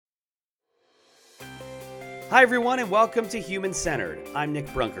Hi, everyone, and welcome to Human Centered. I'm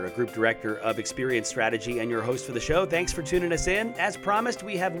Nick Brunker, a Group Director of Experience Strategy and your host for the show. Thanks for tuning us in. As promised,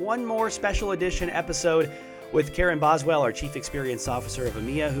 we have one more special edition episode with Karen Boswell, our Chief Experience Officer of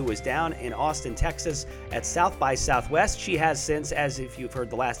EMEA, who was down in Austin, Texas at South by Southwest. She has since, as if you've heard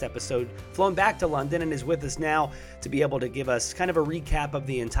the last episode, flown back to London and is with us now to be able to give us kind of a recap of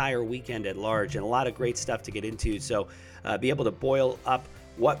the entire weekend at large and a lot of great stuff to get into. So be able to boil up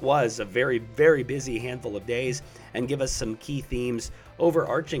what was a very, very busy handful of days and give us some key themes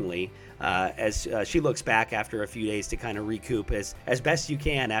overarchingly as she looks back after a few days to kind of recoup as best you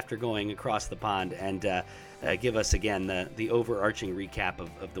can after going across the pond and give us again the overarching recap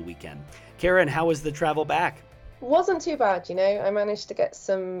of the weekend. Karen, how was the travel back? Wasn't too bad, you know. I managed to get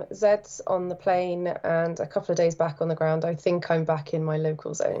some Zeds on the plane and a couple of days back on the ground. I think I'm back in my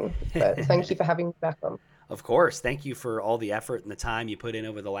local zone, but thank you for having me back on. Of course. Thank you for all the effort and the time you put in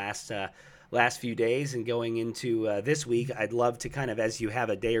over the last few days and going into this week. I'd love to kind of, as you have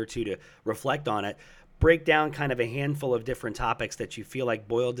a day or two to reflect on it, break down kind of a handful of different topics that you feel like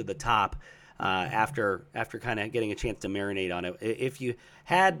boiled to the top after kind of getting a chance to marinate on it. If you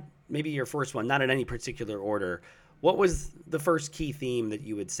had maybe your first one, not in any particular order, what was the first key theme that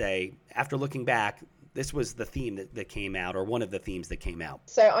you would say after looking back? This was the theme that came out, or one of the themes that came out.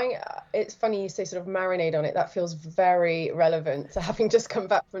 So it's funny you say sort of marinade on it. That feels very relevant to having just come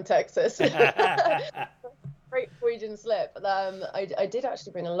back from Texas. Great Freudian slip. I did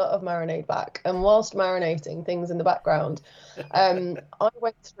actually bring a lot of marinade back. And whilst marinating things in the background, I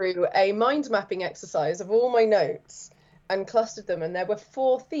went through a mind mapping exercise of all my notes and clustered them. And there were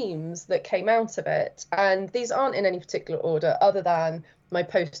 4 themes that came out of it. And these aren't in any particular order other than my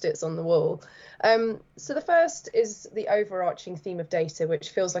post-its on the wall. So the first is the overarching theme of data, which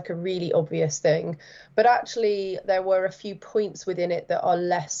feels like a really obvious thing. But actually, there were a few points within it that are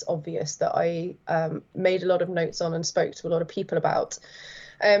less obvious that I made a lot of notes on and spoke to a lot of people about.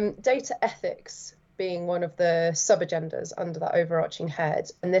 Data ethics being one of the sub-agendas under that overarching head.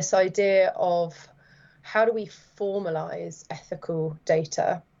 And this idea of how do we formalize ethical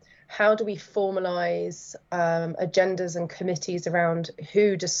data? How do we formalize agendas and committees around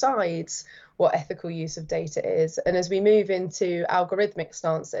who decides what ethical use of data is? And as we move into algorithmic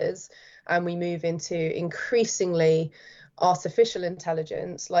stances and we move into increasingly artificial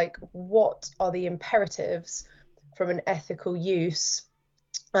intelligence, like what are the imperatives from an ethical use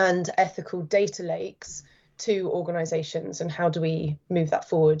and ethical data lakes to organizations, and how do we move that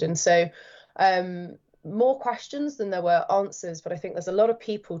forward? And so more questions than there were answers, but I think there's a lot of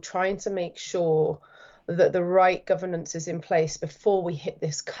people trying to make sure that the right governance is in place before we hit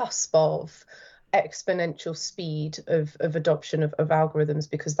this cusp of exponential speed of adoption of algorithms,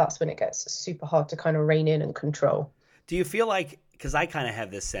 because that's when it gets super hard to kind of rein in and control. Do you feel like, because I kind of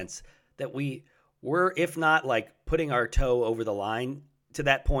have this sense that we're, if not like putting our toe over the line to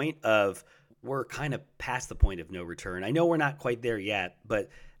that point of we're kind of past the point of no return. I know we're not quite there yet, but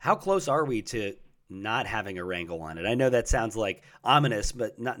how close are we to not having a wrangle on it? I know that sounds like ominous,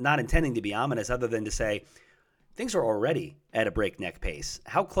 but not intending to be ominous, other than to say things are already at a breakneck pace.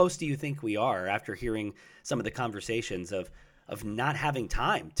 How close do you think we are after hearing some of the conversations of not having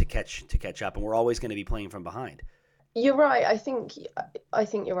time to catch up, and we're always going to be playing from behind? You're right. I think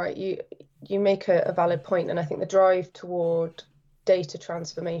you're right. You make a valid point, and I think the drive toward data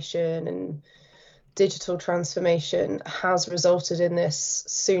transformation and digital transformation has resulted in this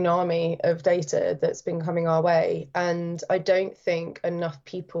tsunami of data that's been coming our way. And I don't think enough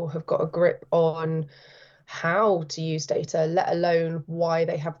people have got a grip on how to use data, let alone why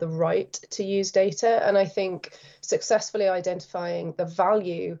they have the right to use data. And I think successfully identifying the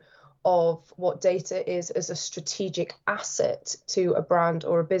value of what data is as a strategic asset to a brand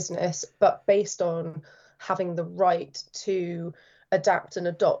or a business, but based on having the right to adapt and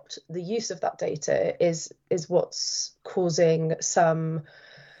adopt the use of that data is what's causing some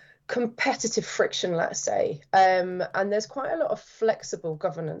competitive friction, let's say. And there's quite a lot of flexible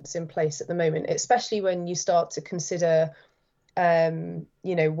governance in place at the moment, especially when you start to consider,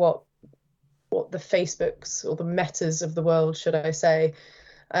 what the Facebooks or the Metas of the world, should I say,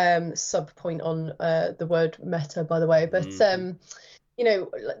 sub point on the word meta, by the way, but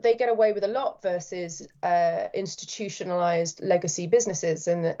they get away with a lot versus institutionalized legacy businesses.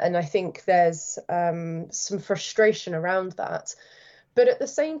 And I think there's some frustration around that. But at the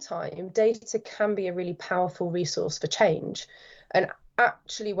same time, data can be a really powerful resource for change. And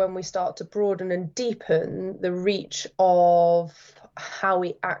actually, when we start to broaden and deepen the reach of how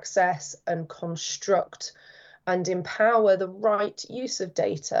we access and construct and empower the right use of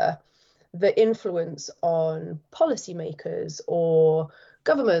data, the influence on policymakers or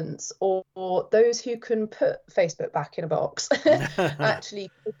governments or those who can put Facebook back in a box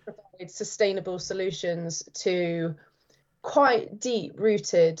actually provide sustainable solutions to quite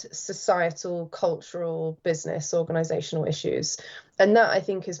deep-rooted societal, cultural, business, organizational issues. And that, I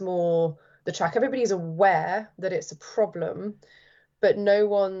think, is more the track. Everybody's aware that it's a problem, but no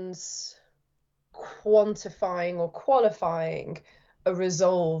one's quantifying or qualifying a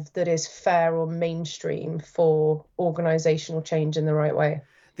resolve that is fair or mainstream for organizational change in the right way.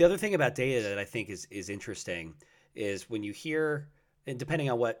 The other thing about data that I think is interesting is when you hear, and depending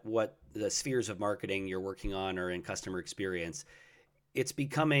on what the spheres of marketing you're working on or in customer experience, it's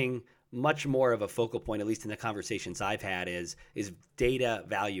becoming much more of a focal point, at least in the conversations I've had, is data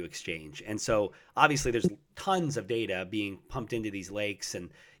value exchange. And so obviously there's tons of data being pumped into these lakes,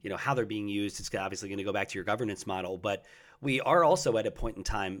 and how they're being used. It's obviously going to go back to your governance model, but we are also at a point in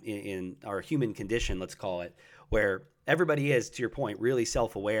time in our human condition, let's call it, where everybody is, to your point, really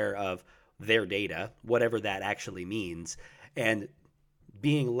self-aware of their data, whatever that actually means, and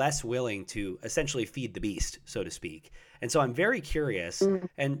being less willing to essentially feed the beast, so to speak. And so I'm very curious,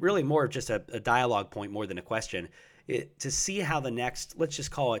 and really more just a dialogue point more than a question, to see how the next, let's just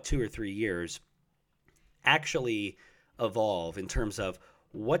call it 2 or 3 years, actually evolve in terms of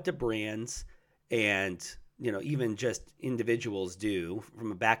what do brands and even just individuals do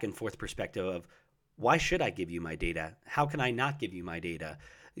from a back and forth perspective of, why should I give you my data? How can I not give you my data?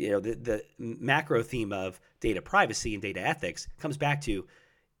 The macro theme of data privacy and data ethics comes back to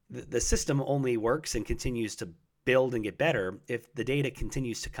the system only works and continues to build and get better if the data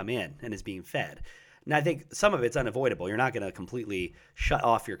continues to come in and is being fed. And I think some of it's unavoidable. You're not going to completely shut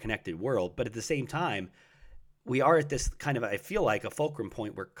off your connected world, but at the same time, we are at this kind of, I feel like, a fulcrum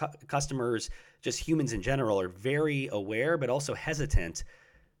point where customers, just humans in general, are very aware but also hesitant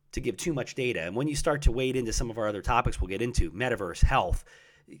to give too much data. And when you start to wade into some of our other topics we'll get into, metaverse, health,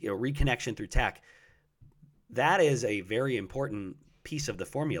 reconnection through tech, that is a very important piece of the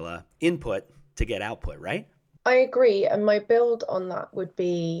formula, input to get output, right? I agree. And my build on that would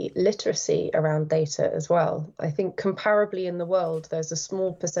be literacy around data as well. I think comparably in the world, there's a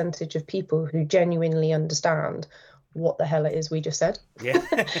small percentage of people who genuinely understand what the hell it is we just said. Yeah.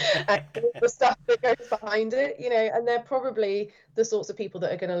 And the stuff that goes behind it, and they're probably the sorts of people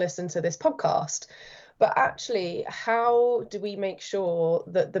that are going to listen to this podcast. But actually, how do we make sure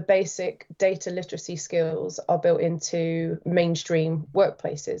that the basic data literacy skills are built into mainstream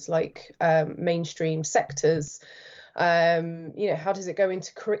workplaces, like mainstream sectors? How does it go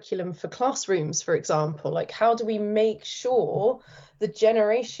into curriculum for classrooms, for example? Like, how do we make sure the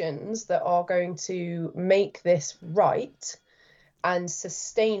generations that are going to make this right and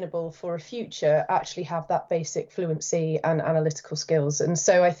sustainable for a future actually have that basic fluency and analytical skills? And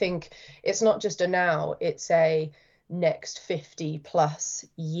so I think it's not just a now, it's a next 50 plus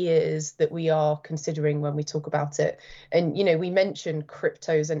years that we are considering when we talk about it. And, we mentioned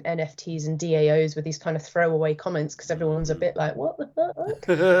cryptos and NFTs and DAOs with these kind of throwaway comments because everyone's a bit like, what the fuck?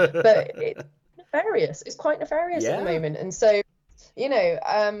 But it's nefarious. It's quite nefarious at the moment. And so,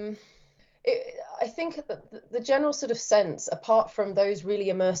 I think that the general sort of sense, apart from those really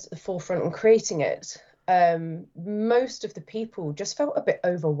immersed at the forefront and creating it, most of the people just felt a bit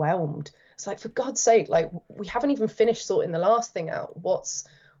overwhelmed. It's like, for God's sake, like, we haven't even finished sorting the last thing out. What's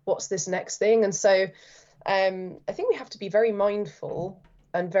this next thing? And so I think we have to be very mindful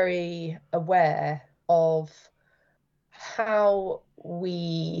and very aware of how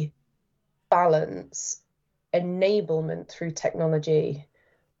we balance enablement through technology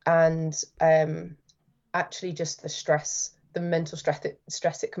and actually just the mental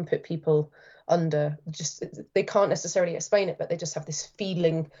stress it can put people under. Just, they can't necessarily explain it, but they just have this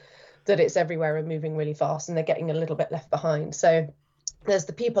feeling that it's everywhere and moving really fast, and they're getting a little bit left behind. So there's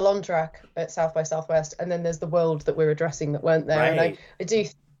the people on track at South by Southwest, and then there's the world that we're addressing that weren't there. Right. And I do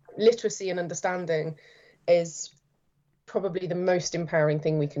literacy and understanding is probably the most empowering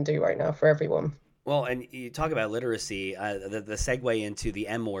thing we can do right now for everyone. Well, and you talk about literacy, the segue into the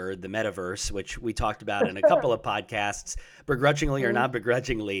M word, the metaverse, which we talked about in a couple of podcasts, begrudgingly or not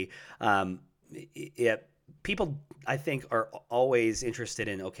begrudgingly. People, I think, are always interested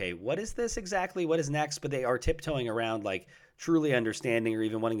in, okay, what is this exactly? What is next? But they are tiptoeing around, like, truly understanding or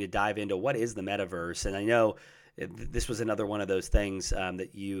even wanting to dive into what is the metaverse. And I know this was another one of those things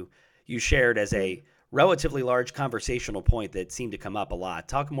that you shared as a relatively large conversational point that seemed to come up a lot.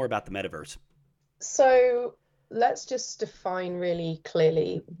 Talk more about the metaverse. So let's just define really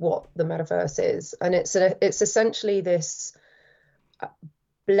clearly what the metaverse is. And it's essentially this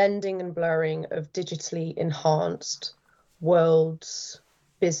blending and blurring of digitally enhanced worlds,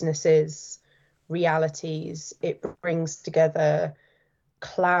 businesses, realities. It brings together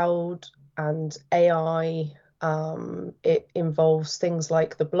cloud and AI. It involves things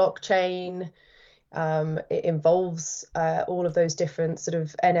like the blockchain. It involves all of those different sort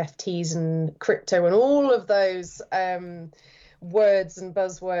of NFTs and crypto and all of those words and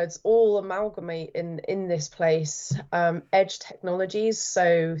buzzwords all amalgamate in this place. Edge technologies,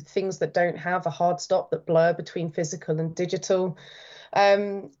 so things that don't have a hard stop, that blur between physical and digital.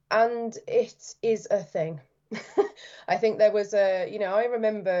 And it is a thing. I think there was I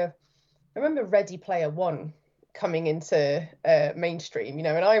remember Ready Player One coming into mainstream,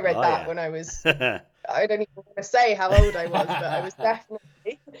 and I read that when I was, I don't even want to say how old I was, but I was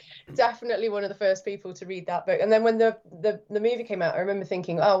definitely one of the first people to read that book. And then when the movie came out, I remember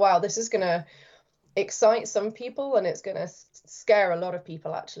thinking, oh wow, this is going to excite some people and it's going to scare a lot of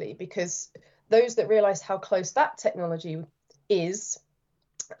people, actually, because those that realize how close that technology is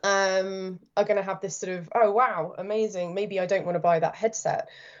are going to have this sort of, oh wow, amazing, maybe I don't want to buy that headset.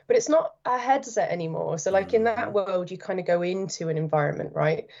 But it's not a headset anymore. So like in that world, you kind of go into an environment,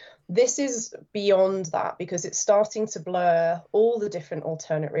 right? This is beyond that, because it's starting to blur all the different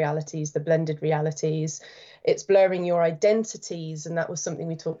alternate realities, the blended realities. It's blurring your identities, and that was something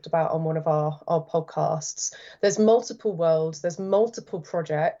we talked about on one of our podcasts. There's multiple worlds, there's multiple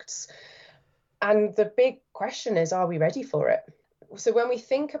projects, and the big question is, are we ready for it? So when we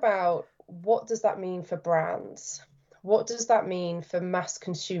think about what does that mean for brands, what does that mean for mass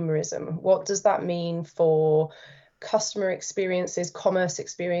consumerism, what does that mean for customer experiences, commerce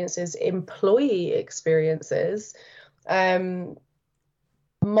experiences, employee experiences, my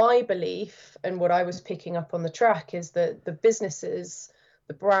belief and what I was picking up on the track is that the businesses,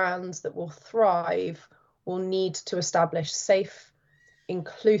 the brands that will thrive will need to establish safe,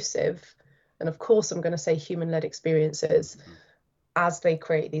 inclusive, and of course I'm going to say human-led experiences as they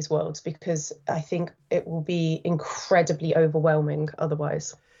create these worlds, because I think it will be incredibly overwhelming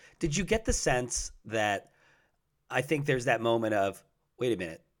otherwise. Did you get the sense that, I think there's that moment of, wait a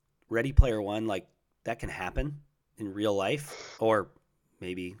minute, Ready Player One, like that can happen in real life, or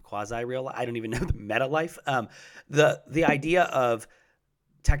maybe quasi-real life, I don't even know, the meta life. The idea of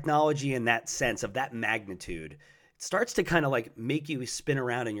technology in that sense, of that magnitude, it starts to kind of like make you spin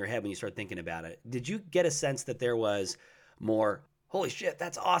around in your head when you start thinking about it. Did you get a sense that there was more, holy shit,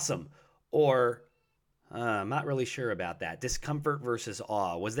 that's awesome, or I'm not really sure about that, discomfort versus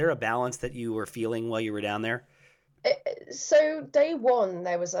awe? Was there a balance that you were feeling while you were down there? So day one,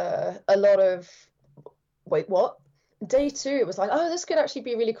 there was a lot of, wait, what? Day two, it was like, oh, this could actually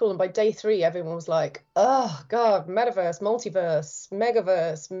be really cool. And by day three, everyone was like, oh God, metaverse, multiverse,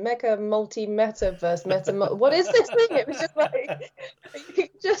 megaverse, mecha, metaverse, what is this thing? It was just like, you could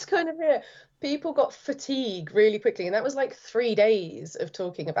just kind of hear. People got fatigue really quickly. And that was like 3 days of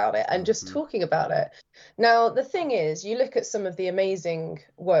talking about it and just talking about it. Now, the thing is, you look at some of the amazing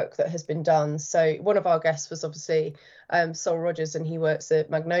work that has been done. So one of our guests was obviously Sol Rogers, and he works at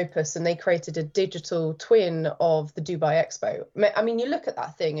Magnopus, and they created a digital twin of the Dubai Expo. I mean, you look at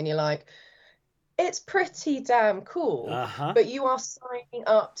that thing and you're like, it's pretty damn cool, but you are signing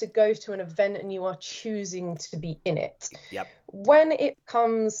up to go to an event and you are choosing to be in it. Yep. When it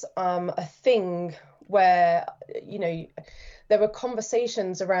becomes a thing where, there were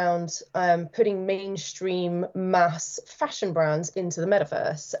conversations around putting mainstream mass fashion brands into the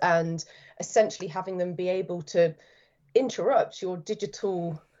metaverse and essentially having them be able to interrupt your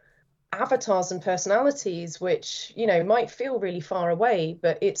digital avatars and personalities, which might feel really far away,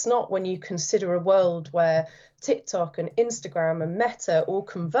 but it's not when you consider a world where TikTok and Instagram and Meta all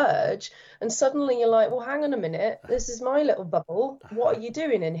converge, and suddenly you're like, well, hang on a minute, this is my little bubble, what are you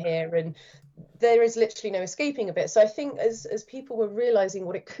doing in here? And there is literally no escaping a bit. So I think as people were realizing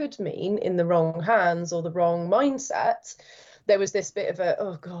what it could mean in the wrong hands or the wrong mindset, there was this bit of a,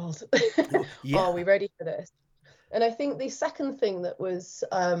 oh God, are we ready for this? And I think the second thing that was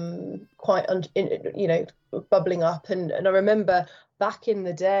quite, bubbling up, and I remember back in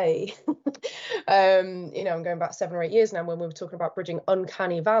the day, I'm going back 7 or 8 years now, when we were talking about bridging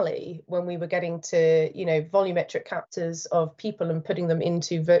Uncanny Valley, when we were getting to, volumetric captures of people and putting them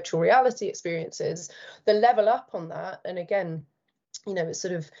into virtual reality experiences, the level up on that. And again, it's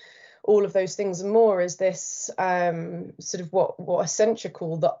sort of all of those things and more is this sort of what Accenture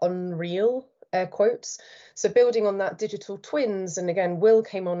call the unreal, air quotes. So building on that, digital twins, and again, Will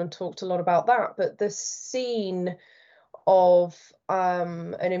came on and talked a lot about that, but the scene of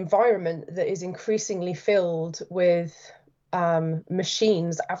an environment that is increasingly filled with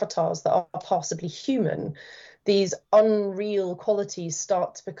machines, avatars that are possibly human, these unreal qualities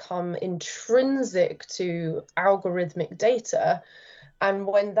start to become intrinsic to algorithmic data. And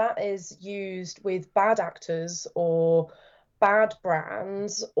when that is used with bad actors or bad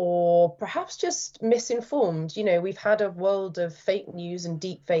brands or perhaps just misinformed. You know, we've had a world of fake news and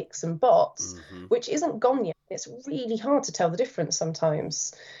deep fakes and bots, which isn't gone yet. It's really hard to tell the difference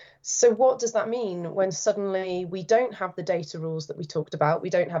sometimes. So what does that mean when suddenly we don't have the data rules that we talked about, we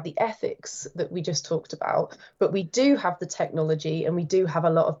don't have the ethics that we just talked about, but we do have the technology and we do have a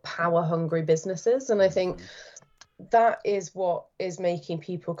lot of power hungry businesses? And I think that is what is making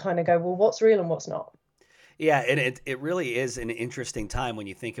people kind of go, well, what's real and what's not? Yeah, and it really is an interesting time when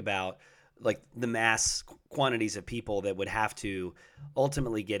you think about like the mass quantities of people that would have to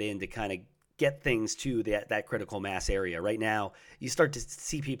ultimately get in to kind of get things to that critical mass area. Right now, you start to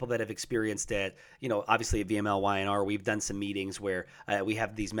see people that have experienced it. You know, obviously at VML we've done some meetings where we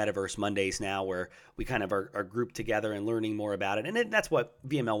have these Metaverse Mondays now where we kind of are grouped together and learning more about it. And that's what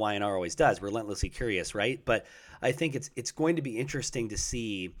VML always does, relentlessly curious, right? But I think it's going to be interesting to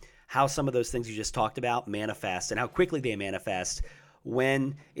see how some of those things you just talked about manifest and how quickly they manifest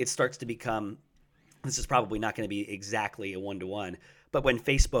when it starts to become, this is probably not going to be exactly a one-to-one, but when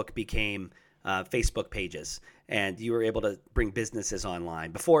Facebook became Facebook pages and you were able to bring businesses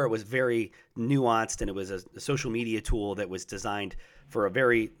online. Before, it was very nuanced and it was a social media tool that was designed for a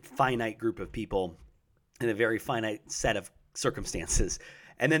very finite group of people in a very finite set of circumstances.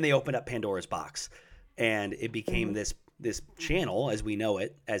 And then they opened up Pandora's box and it became this channel as we know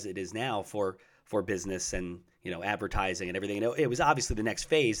it, as it is now for business and, you know, advertising and everything. You know, it was obviously the next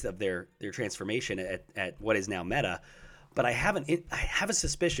phase of their transformation at what is now Meta. But I have a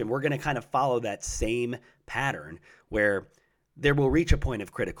suspicion we're going to kind of follow that same pattern where there will reach a point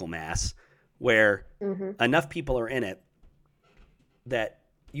of critical mass where enough people are in it that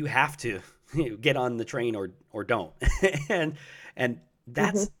you have to get on the train or don't. and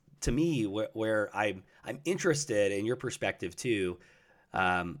that's to me where I'm interested in your perspective too.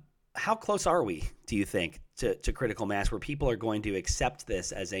 How close are we, do you think, to critical mass where people are going to accept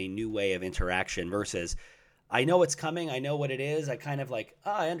this as a new way of interaction versus I know it's coming, I know what it is, I kind of like,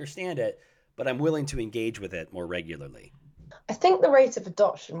 I understand it, but I'm willing to engage with it more regularly? I think the rate of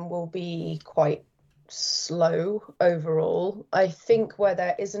adoption will be quite slow overall. I think where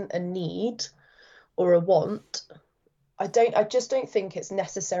there isn't a need or a want, I just don't think it's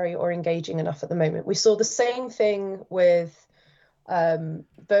necessary or engaging enough at the moment. We saw the same thing with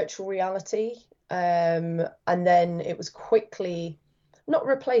virtual reality, and then it was quickly not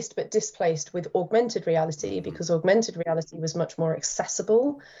replaced but displaced with augmented reality because augmented reality was much more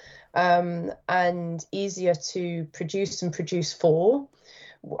accessible and easier to produce for,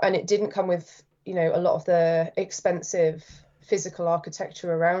 and it didn't come with, you know, a lot of the expensive physical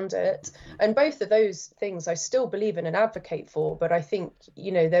architecture around it. And both of those things I still believe in and advocate for, but I think,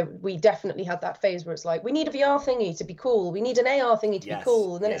 you know, we definitely had that phase where it's like, we need a VR thingy to be cool, we need an AR thingy to be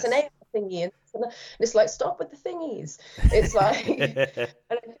cool, and then it's an AR thingy, and it's like, stop with the thingies. It's like and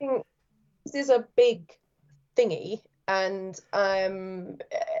I think this is a big thingy, and I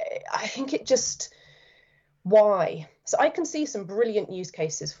think it just, why? So I can see some brilliant use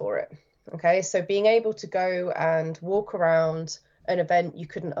cases for it. Okay, so being able to go and walk around an event you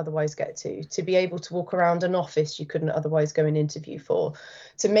couldn't otherwise get to be able to walk around an office you couldn't otherwise go and interview for,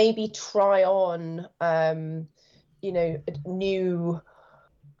 to maybe try on, you know, new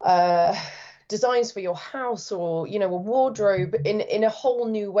designs for your house, or, you know, a wardrobe in a whole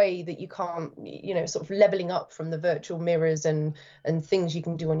new way that you can't, you know, sort of leveling up from the virtual mirrors and things you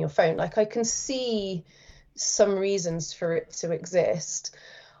can do on your phone. Like, I can see some reasons for it to exist.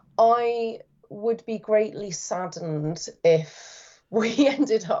 I would be greatly saddened if we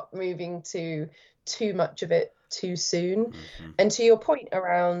ended up moving to too much of it too soon. And to your point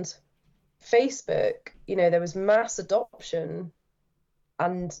around Facebook, you know, there was mass adoption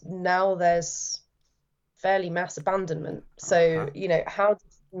and now there's fairly mass abandonment. So, you know, how do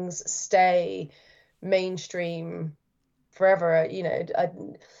things stay mainstream forever? You know,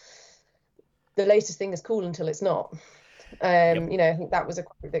 the latest thing is cool until it's not. You know, I think that was a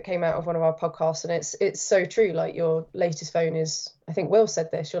quote that came out of one of our podcasts, and it's so true. Like, your latest phone is, I think Will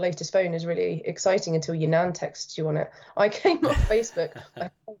said this, your latest phone is really exciting until your nan texts you on it. I came off Facebook, I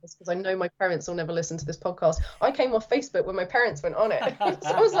say this because I know my parents will never listen to this podcast. I came off Facebook when my parents went on it. So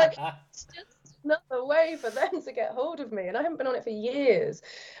I was like, it's just another way for them to get hold of me, and I haven't been on it for years.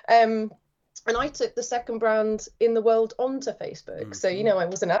 And I took the second brand in the world onto Facebook. So, you know, I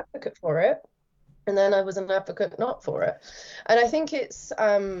was an advocate for it. And then I was an advocate not for it. And I think it's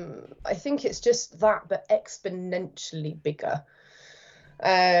just that, but exponentially bigger.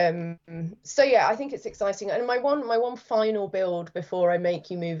 So yeah, I think it's exciting. And my one final build before I make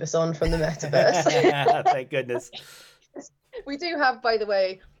you move us on from the metaverse. Thank goodness. We do have, by the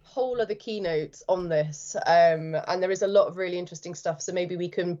way, whole other keynote on this, and there is a lot of really interesting stuff. So maybe we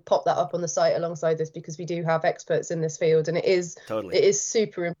can pop that up on the site alongside this, because we do have experts in this field, and it is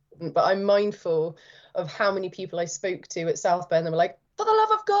super important. But I'm mindful of how many people I spoke to at South Bend and were like, for the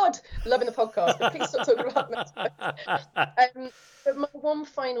love of God, loving the podcast, but please stop talking about metaverse. But my one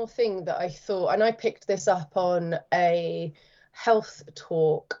final thing that I thought, and I picked this up on a health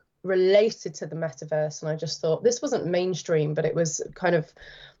talk related to the metaverse, and I just thought this wasn't mainstream, but it was kind of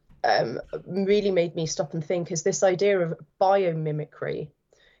really made me stop and think, is this idea of biomimicry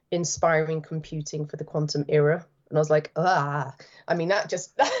inspiring computing for the quantum era. And I was like, I mean, that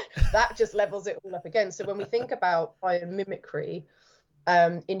just levels it all up again. So when we think about biomimicry,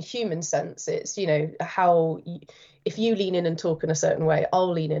 in human sense, it's, if you lean in and talk in a certain way,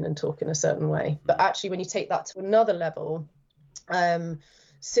 I'll lean in and talk in a certain way. But actually, when you take that to another level,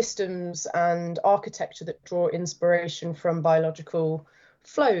 systems and architecture that draw inspiration from biological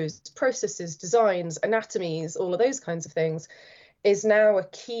flows, processes, designs, anatomies, all of those kinds of things, is now a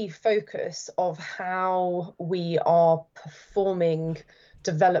key focus of how we are performing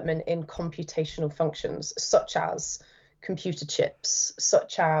development in computational functions, such as computer chips,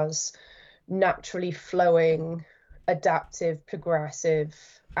 such as naturally flowing, adaptive, progressive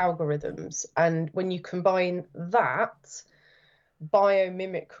algorithms. And when you combine that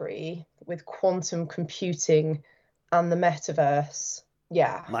biomimicry with quantum computing and the metaverse,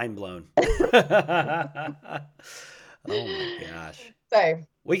 mind blown. Oh my gosh. So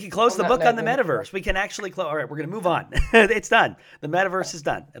we can close the book on the metaverse. We can actually close. All right, we're going to move on. It's done. The metaverse is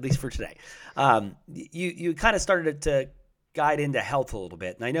done, at least for today. You kind of started to guide into health a little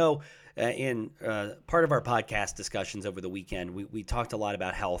bit. And I know in part of our podcast discussions over the weekend, we talked a lot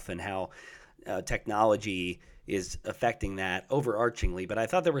about health and how technology is affecting that overarchingly. But I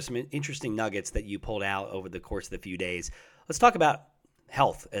thought there were some interesting nuggets that you pulled out over the course of the few days. Let's talk about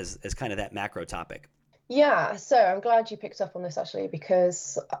health as kind of that macro topic. Yeah, so I'm glad you picked up on this, actually,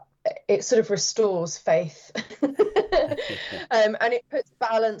 because it sort of restores faith and it puts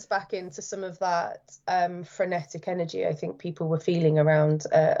balance back into some of that frenetic energy I think people were feeling around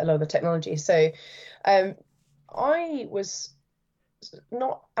a lot of the technology. So I was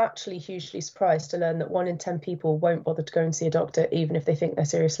not actually hugely surprised to learn that 1 in 10 people won't bother to go and see a doctor, even if they think they're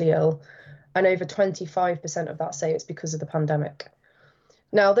seriously ill. And over 25% of that say it's because of the pandemic.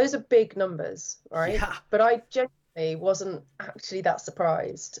 Now, those are big numbers, right? Yeah. But I genuinely wasn't actually that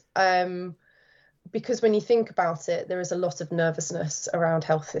surprised, because when you think about it, there is a lot of nervousness around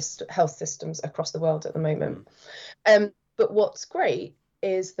health systems across the world at the moment. But what's great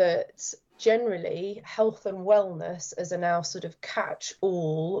is that generally health and wellness as a now sort of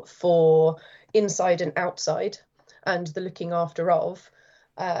catch-all for inside and outside and the looking after of,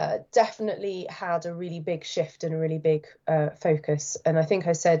 definitely had a really big shift and a really big focus. And I think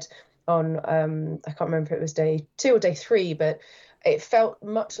I said on, I can't remember if it was day 2 or day 3, but it felt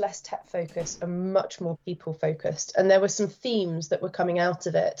much less tech focused and much more people focused. And there were some themes that were coming out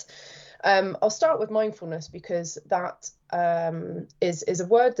of it. I'll start with mindfulness, because that is a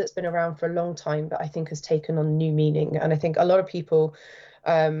word that's been around for a long time, but I think has taken on new meaning. And I think a lot of people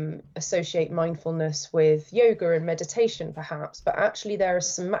associate mindfulness with yoga and meditation, perhaps, but actually there are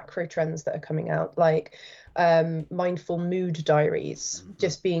some macro trends that are coming out, like mindful mood diaries,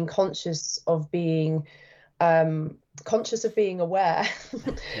 just being conscious of being aware.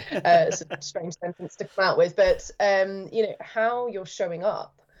 It's a strange sentence to come out with, but how you're showing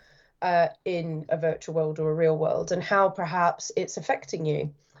up in a virtual world or a real world, and how perhaps it's affecting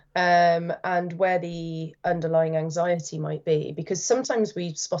you, and where the underlying anxiety might be, because sometimes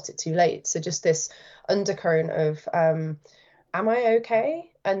we spot it too late. So just this undercurrent of am I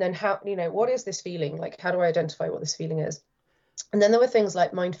okay? And then how, what is this feeling? Like, how do I identify what this feeling is? And then there were things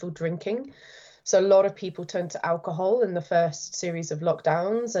like mindful drinking. So a lot of people turned to alcohol in the first series of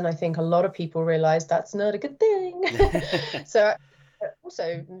lockdowns, and I think a lot of people realized that's not a good thing. So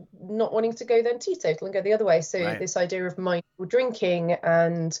also not wanting to go then teetotal and go the other way. So right. This idea of mindful drinking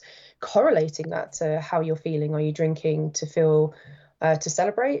and correlating that to how you're feeling. Are you drinking to feel to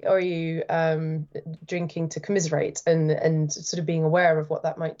celebrate, or are you drinking to commiserate, and sort of being aware of what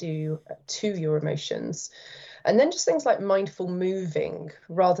that might do to your emotions? And then just things like mindful moving,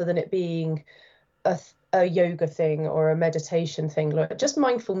 rather than it being a yoga thing or a meditation thing, like just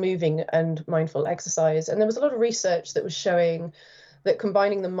mindful moving and mindful exercise. And there was a lot of research that was showing that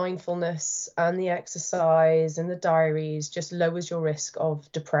combining the mindfulness and the exercise and the diaries just lowers your risk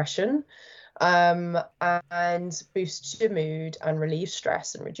of depression, and boosts your mood and relieves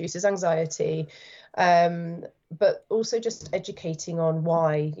stress and reduces anxiety. but also just educating on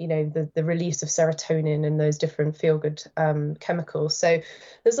why, the release of serotonin and those different feel-good chemicals. So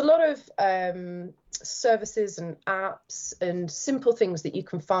there's a lot of services and apps and simple things that you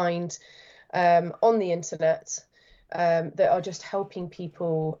can find on the internet that are just helping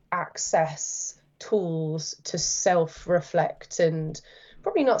people access tools to self-reflect and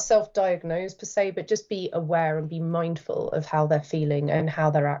probably not self-diagnose per se, but just be aware and be mindful of how they're feeling and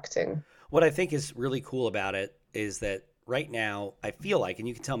how they're acting. What I think is really cool about it is that right now I feel like, and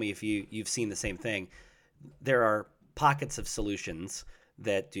you can tell me if you've seen the same thing, there are pockets of solutions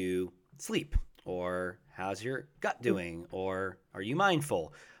that do sleep, or how's your gut doing, or are you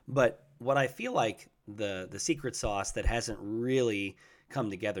mindful? But what I feel like the secret sauce that hasn't really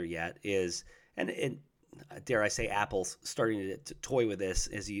come together yet is, and dare I say, Apple's starting to toy with this,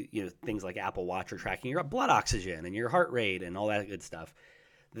 is things like Apple Watch are tracking your blood oxygen and your heart rate and all that good stuff.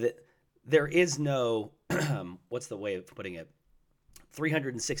 That there is no what's the way of putting it,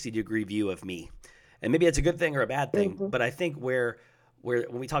 360-degree view of me. And maybe it's a good thing or a bad thing, but I think where when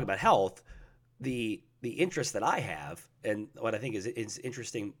we talk about health, the interest that I have, and what I think is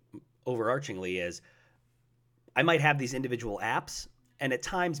interesting overarchingly, is I might have these individual apps, and at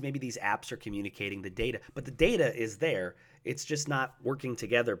times maybe these apps are communicating the data, but the data is there. It's just not working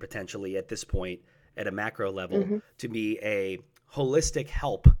together potentially at this point at a macro level to be a holistic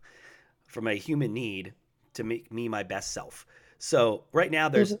help from a human need to make me my best self. So right now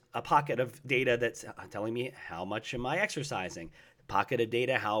there's a pocket of data that's telling me how much am I exercising, pocket of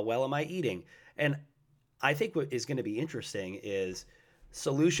data, how well am I eating? And I think what is going to be interesting is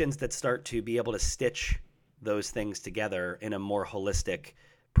solutions that start to be able to stitch those things together in a more holistic,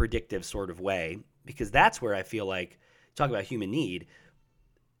 predictive sort of way, because that's where I feel like, talk about human need,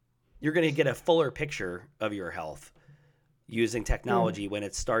 you're going to get a fuller picture of your health using technology when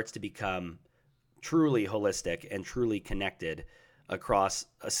it starts to become truly holistic and truly connected across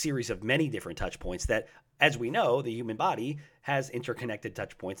a series of many different touch points that, as we know, the human body has interconnected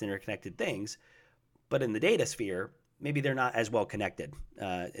touch points, interconnected things, but in the data sphere, maybe they're not as well connected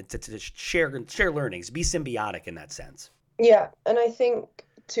to share learnings, be symbiotic in that sense. Yeah, and I think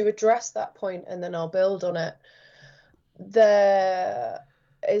to address that point, and then I'll build on it, there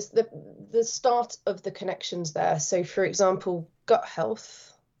is the start of the connections there. So, for example, gut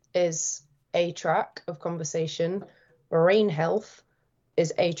health is a track of conversation, brain health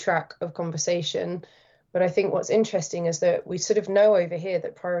is a track of conversation. But I think what's interesting is that we sort of know over here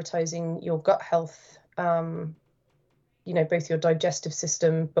that prioritizing your gut health, both your digestive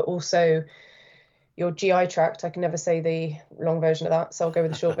system, but also your GI tract, I can never say the long version of that, so I'll go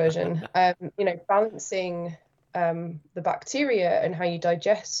with the short version, balancing the bacteria and how you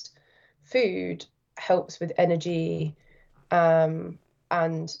digest food helps with energy, and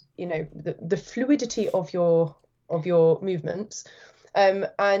the fluidity of your movements,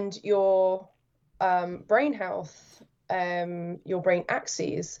 and your brain health, your brain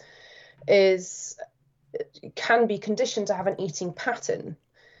axes can be conditioned to have an eating pattern,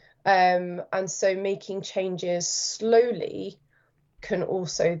 and so making changes slowly can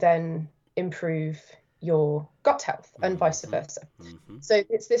also then improve your gut health and vice versa. So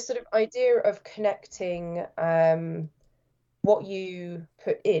it's this sort of idea of connecting what you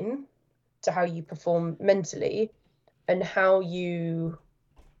put in to how you perform mentally and how you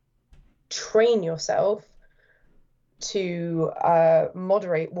train yourself to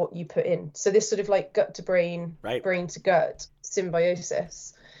moderate what you put in. So this sort of like gut to brain, right, brain to gut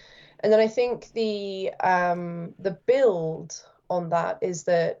symbiosis. And then I think the build on that is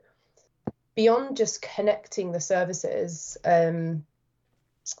that beyond just connecting the services, and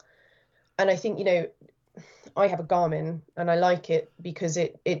I think, I have a Garmin and I like it because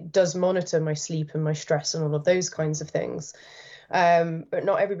it does monitor my sleep and my stress and all of those kinds of things. But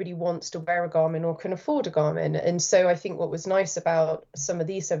not everybody wants to wear a Garmin or can afford a Garmin. And so I think what was nice about some of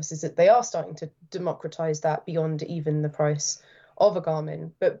these services is that they are starting to democratize that beyond even the price of a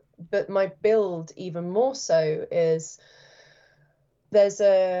Garmin. But my build even more so is there's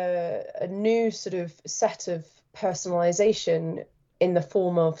a new sort of set of personalization in the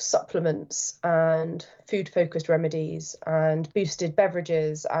form of supplements and food-focused remedies and boosted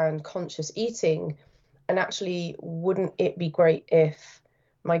beverages and conscious eating. And actually, wouldn't it be great if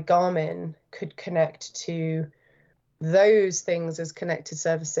my Garmin could connect to those things as connected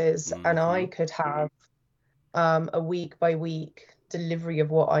services, and I could have a week by week delivery of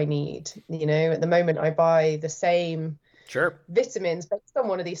what I need? At the moment, I buy the same vitamins based on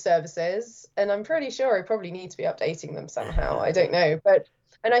one of these services, and I'm pretty sure I probably need to be updating them somehow. I don't know,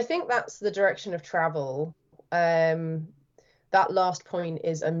 and I think that's the direction of travel. that last point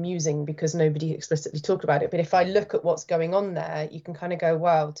is amusing because nobody explicitly talked about it. But if I look at what's going on there, you can kind of go,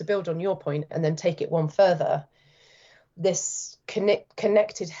 wow, to build on your point and then take it one further, this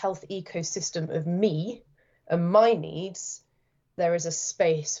connected health ecosystem of me and my needs, there is a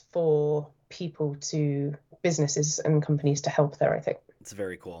space for businesses and companies to help there, I think. It's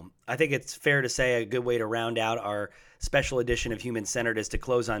very cool. I think it's fair to say a good way to round out our special edition of Human Centered is to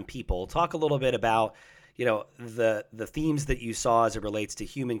close on people. Talk a little bit about, the themes that you saw as it relates to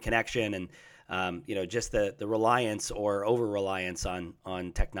human connection and, just the reliance or over-reliance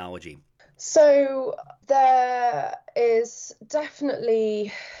on technology. So there is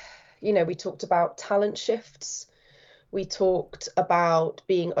definitely, we talked about talent shifts. We talked about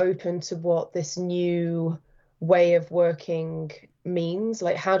being open to what this new way of working means.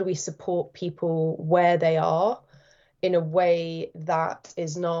 Like, how do we support people where they are in a way that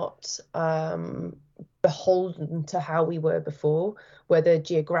is not beholden to how we were before, whether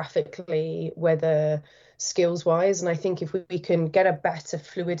geographically, whether skills wise. And I think if we can get a better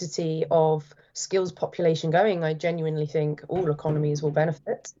fluidity of skills population going, I genuinely think all economies will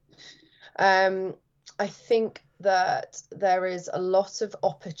benefit. I think that there is a lot of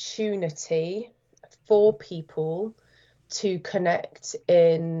opportunity for people to connect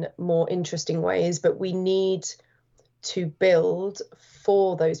in more interesting ways, but we need to build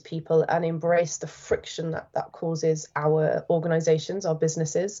for those people and embrace the friction that causes our organizations, our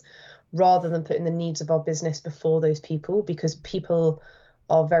businesses, rather than putting the needs of our business before those people, because people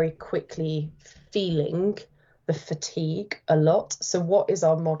are very quickly feeling the fatigue a lot. So what is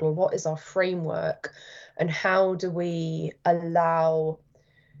our model? What is our framework? And how do we allow,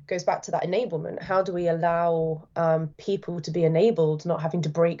 goes back to that enablement, how do we allow people to be enabled, not having to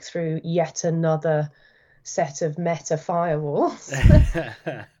break through yet another set of meta firewalls?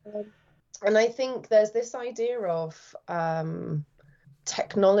 And I think there's this idea of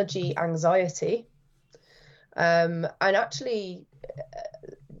technology anxiety. And actually,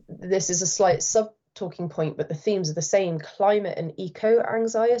 this is a slight sub-talking point, but the themes are the same: climate and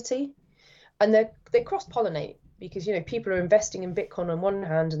eco-anxiety. And they cross-pollinate, because, people are investing in Bitcoin on one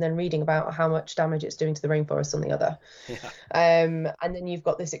hand and then reading about how much damage it's doing to the rainforest on the other. Yeah. And then you've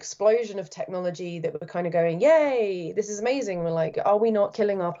got this explosion of technology that we're kind of going, yay, this is amazing. We're like, are we not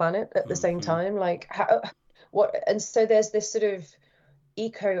killing our planet at the same time? Like, what? And so there's this sort of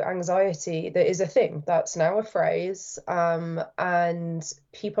eco-anxiety that is a thing that's now a phrase, and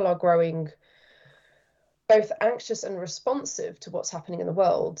people are growing both anxious and responsive to what's happening in the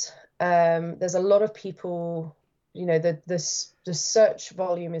world. There's a lot of people, the search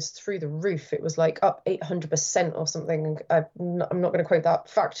volume is through the roof. It was like up 800% or something. I'm not going to quote that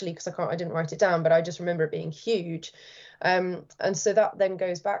factually because I didn't write it down, but I just remember it being huge. And so that then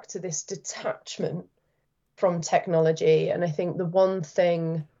goes back to this detachment from technology. And I think the one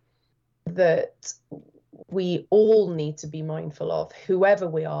thing that we all need to be mindful of, whoever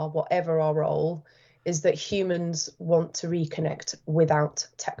we are, whatever our role, is that humans want to reconnect without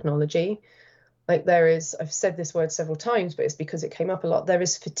technology. Like, I've said this word several times, but it's because it came up a lot. There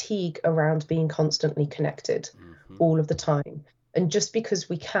is fatigue around being constantly connected all of the time. And just because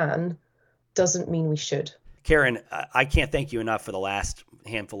we can doesn't mean we should. Karen, I can't thank you enough for the last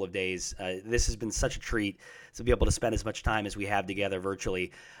handful of days. This has been such a treat to be able to spend as much time as we have together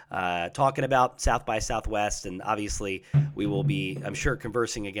virtually, talking about South by Southwest. And obviously, we will be, I'm sure,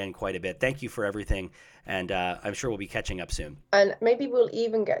 conversing again quite a bit. Thank you for everything. And I'm sure we'll be catching up soon. And maybe we'll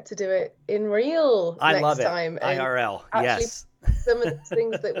even get to do it in real I next love it. time. IRL, yes. Some of the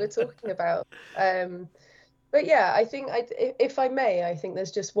things that we're talking about. But yeah, I think, if I may, I think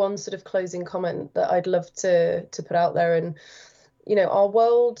there's just one sort of closing comment that I'd love to put out there. And, our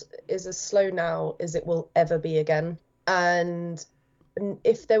world is as slow now as it will ever be again. And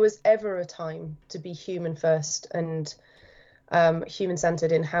if there was ever a time to be human first and human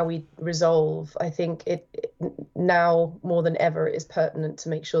centered in how we resolve, I think it now more than ever is pertinent to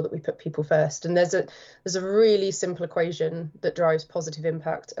make sure that we put people first. And there's a really simple equation that drives positive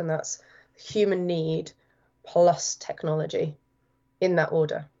impact, and that's human need plus technology, in that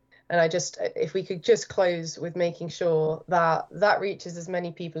order. And if we could just close with making sure that that reaches as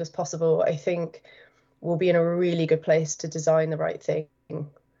many people as possible, I think we'll be in a really good place to design the right thing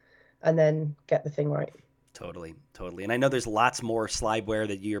and then get the thing right. Totally. And I know there's lots more slideware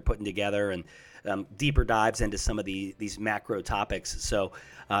that you're putting together, and deeper dives into some of these macro topics. So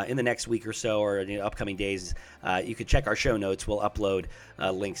in the next week or so, or in the upcoming days, you could check our show notes. We'll upload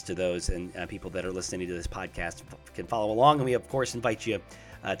links to those, and people that are listening to this podcast can follow along. And we, of course, invite you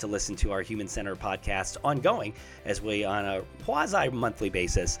to listen to our Human Centered podcast ongoing, as we, on a quasi-monthly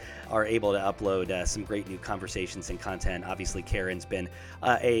basis, are able to upload some great new conversations and content. Obviously, Karen's been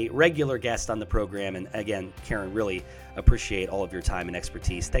a regular guest on the program. And again, Karen, really appreciate all of your time and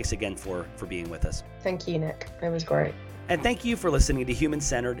expertise. Thanks again for being with us. Thank you, Nick. It was great. And thank you for listening to Human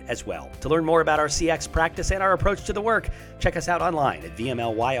Centered as well. To learn more about our CX practice and our approach to the work, check us out online at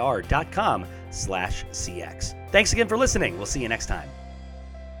vmlyr.com/CX. Thanks again for listening. We'll see you next time.